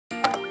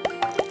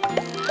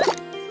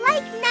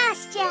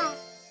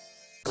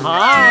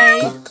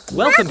Hi!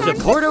 Welcome to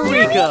Puerto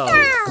Rico!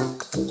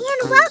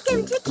 And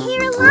welcome to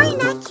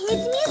Carolina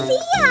Kids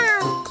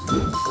Museum!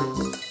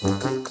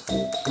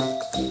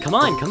 Come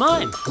on, come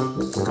on!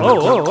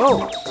 Oh, oh,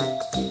 oh!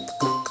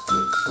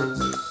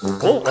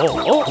 Oh,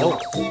 oh, oh, oh!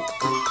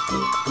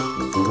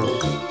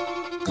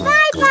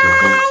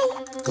 Bye-bye!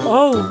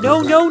 Oh,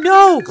 no, no,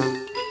 no!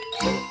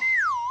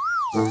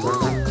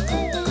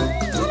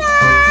 Ta-da!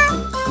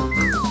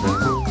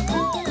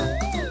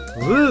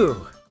 Ooh!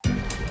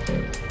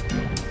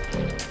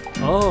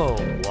 Oh,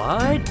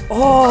 what?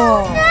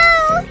 Oh!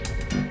 No!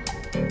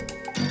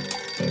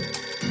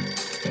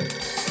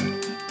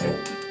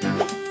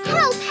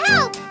 Help,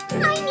 help!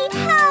 I need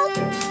help!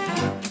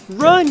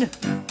 Run!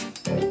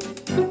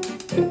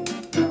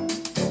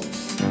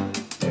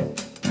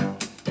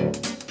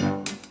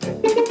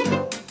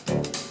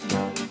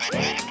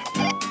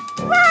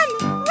 Run!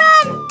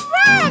 Run!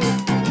 Run!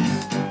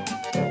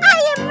 I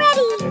am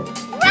ready!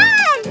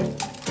 Run!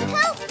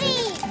 Help me!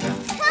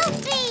 Help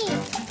me!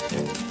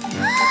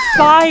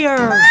 Fire!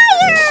 Fire!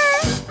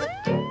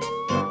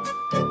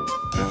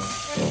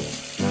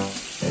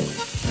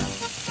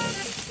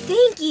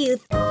 Thank you.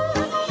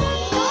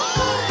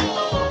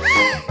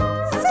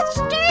 Such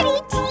dirty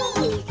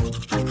teeth.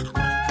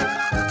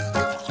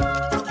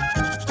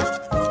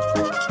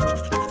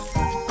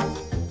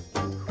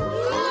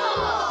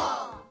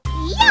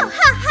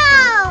 Yo-ho-ho!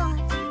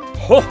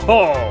 Ho ho!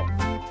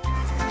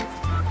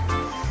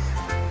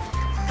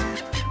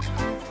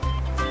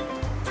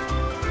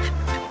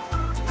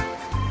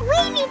 We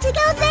need to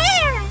go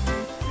there!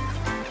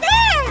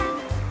 There!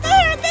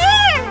 There,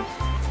 there!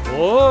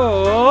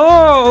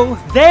 Whoa!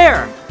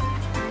 There!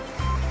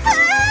 Ah!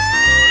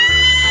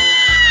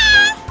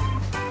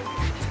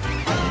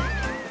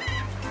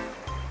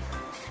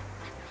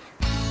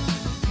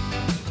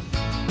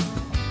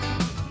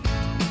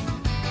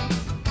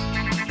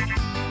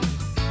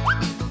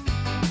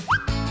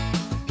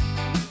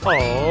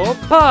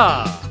 Opa!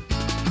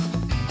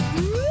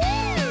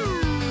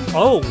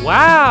 Oh,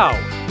 wow!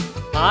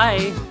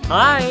 Hi!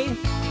 Hi!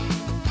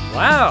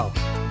 Wow!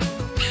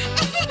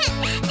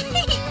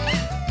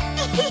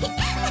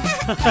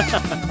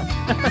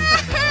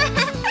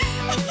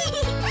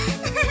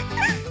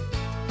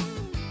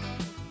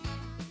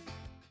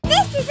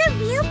 This is a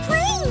real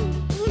plane,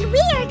 and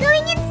we are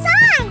going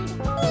inside.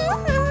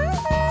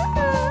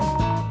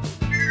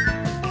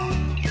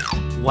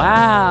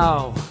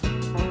 Wow!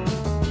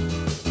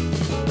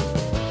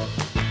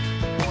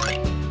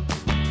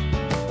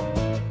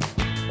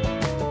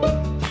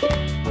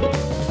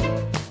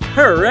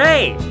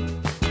 Hooray!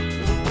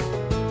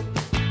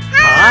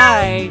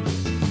 Hi!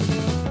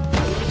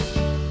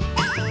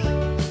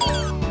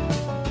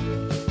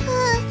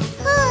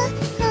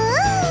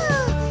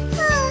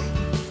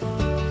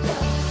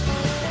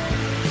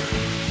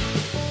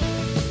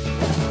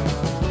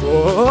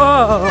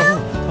 Whoa!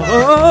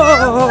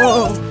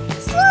 Oh!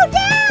 Slow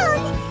down!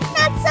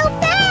 Not so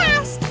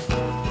fast!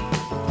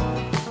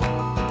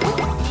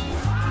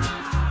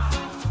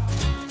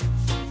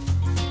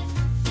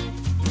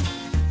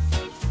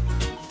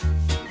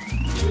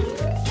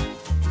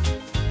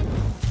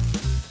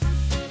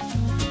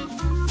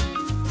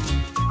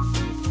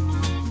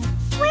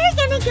 We're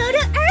gonna go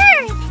to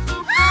Earth!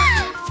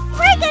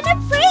 We're gonna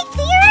break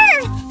the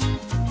Earth!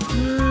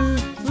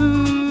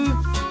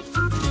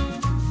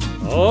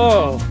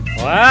 Oh,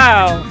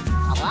 wow!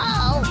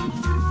 Hello?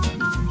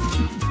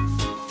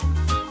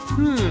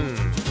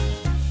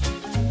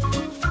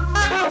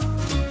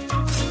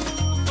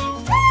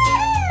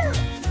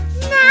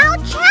 Now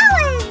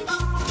challenge!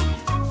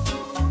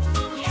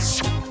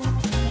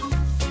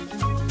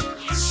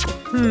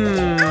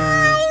 I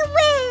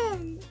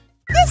win!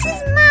 This is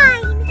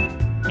mine!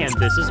 And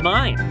this is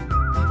mine.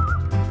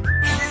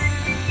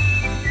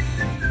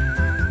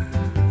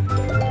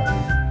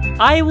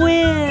 I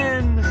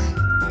win!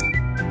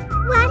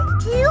 1,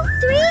 2,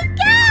 3,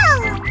 go!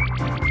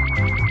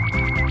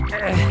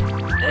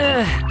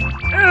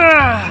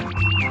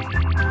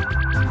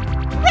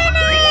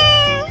 Winner!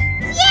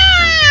 Yeah!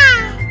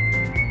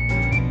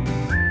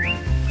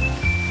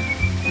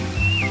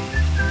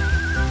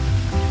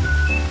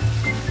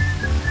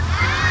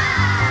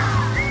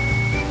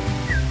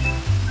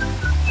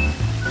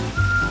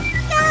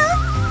 Go,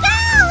 go!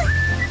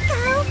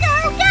 Go, go,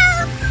 go!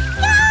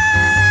 Go!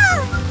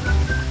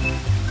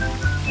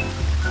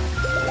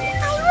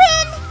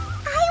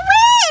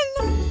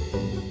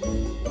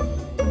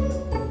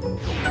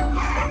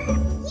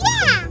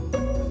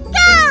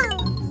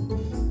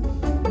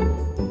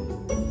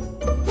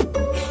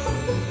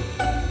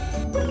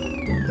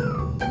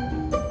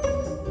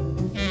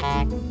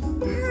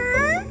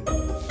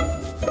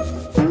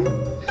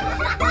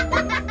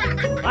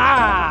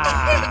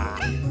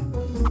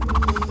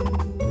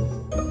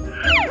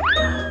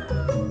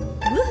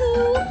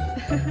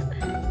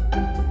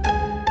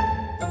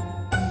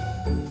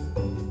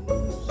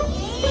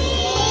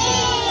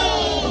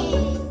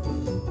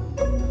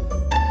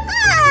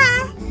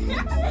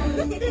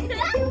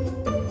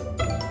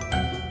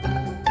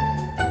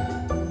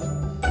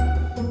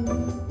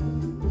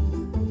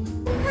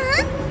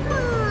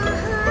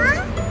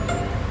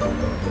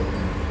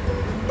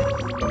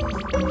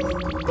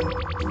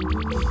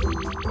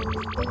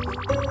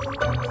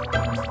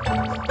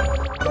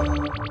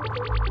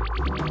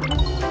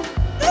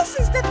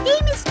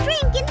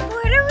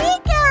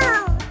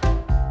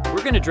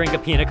 gonna drink a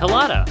pina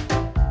colada.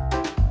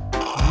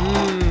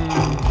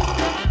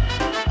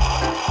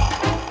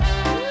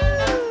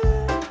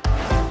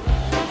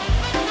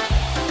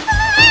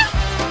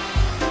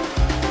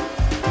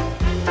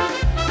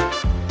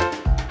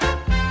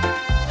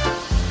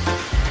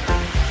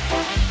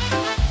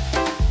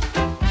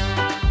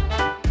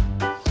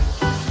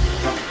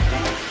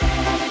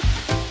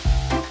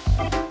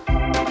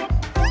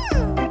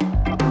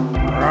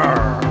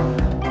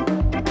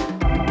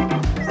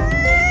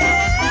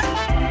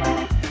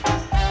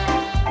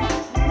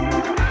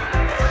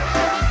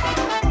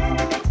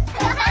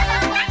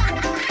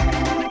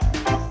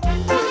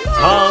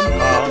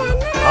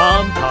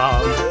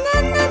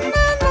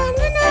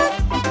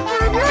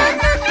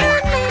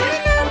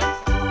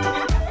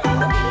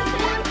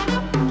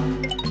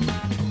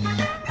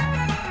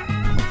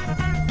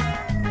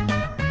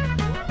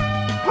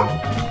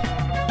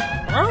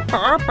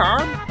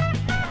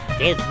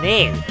 That's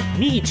me.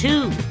 Me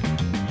too.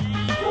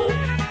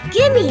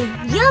 Gimme!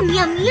 Yum,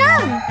 yum,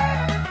 yum!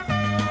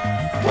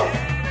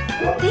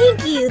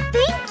 Thank you,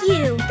 thank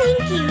you,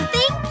 thank you,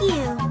 thank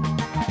you!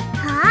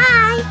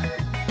 Hi!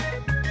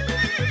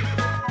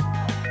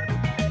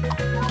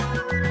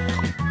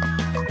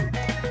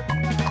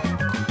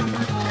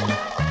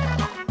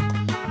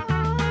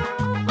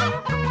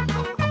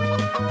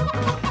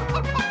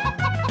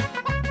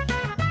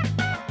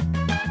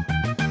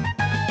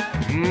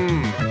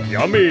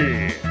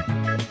 Yummy!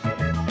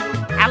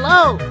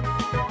 Hello.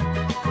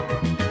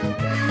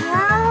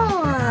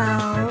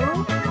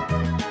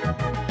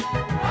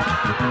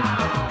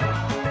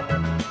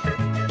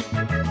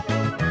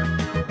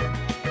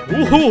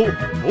 Hello? Ooh,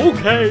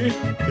 okay,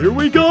 here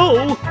we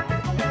go!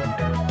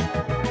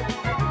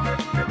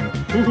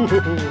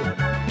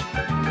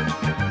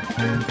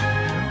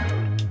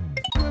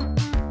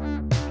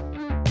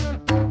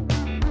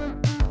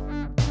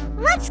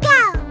 Let's go!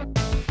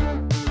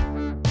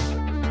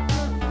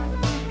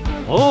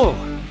 Oh,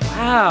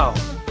 wow!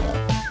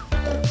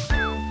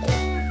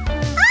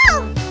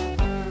 Oh!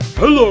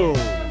 Hello!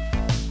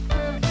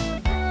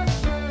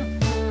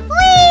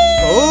 Whee!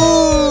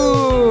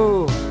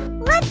 Oh!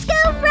 Let's go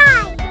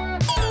ride!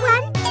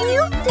 1,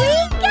 2, 3,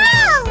 go!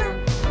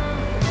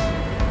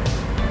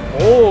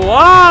 Oh,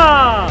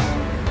 ah!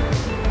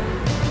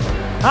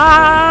 Ah!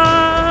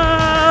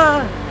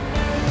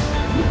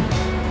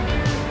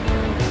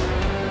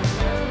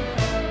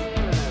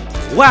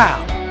 Wow!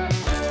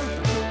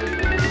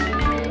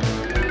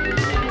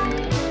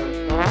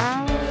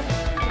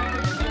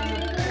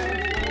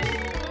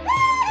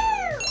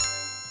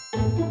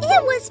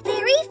 It was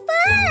very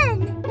fun!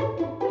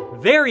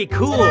 Very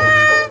cool!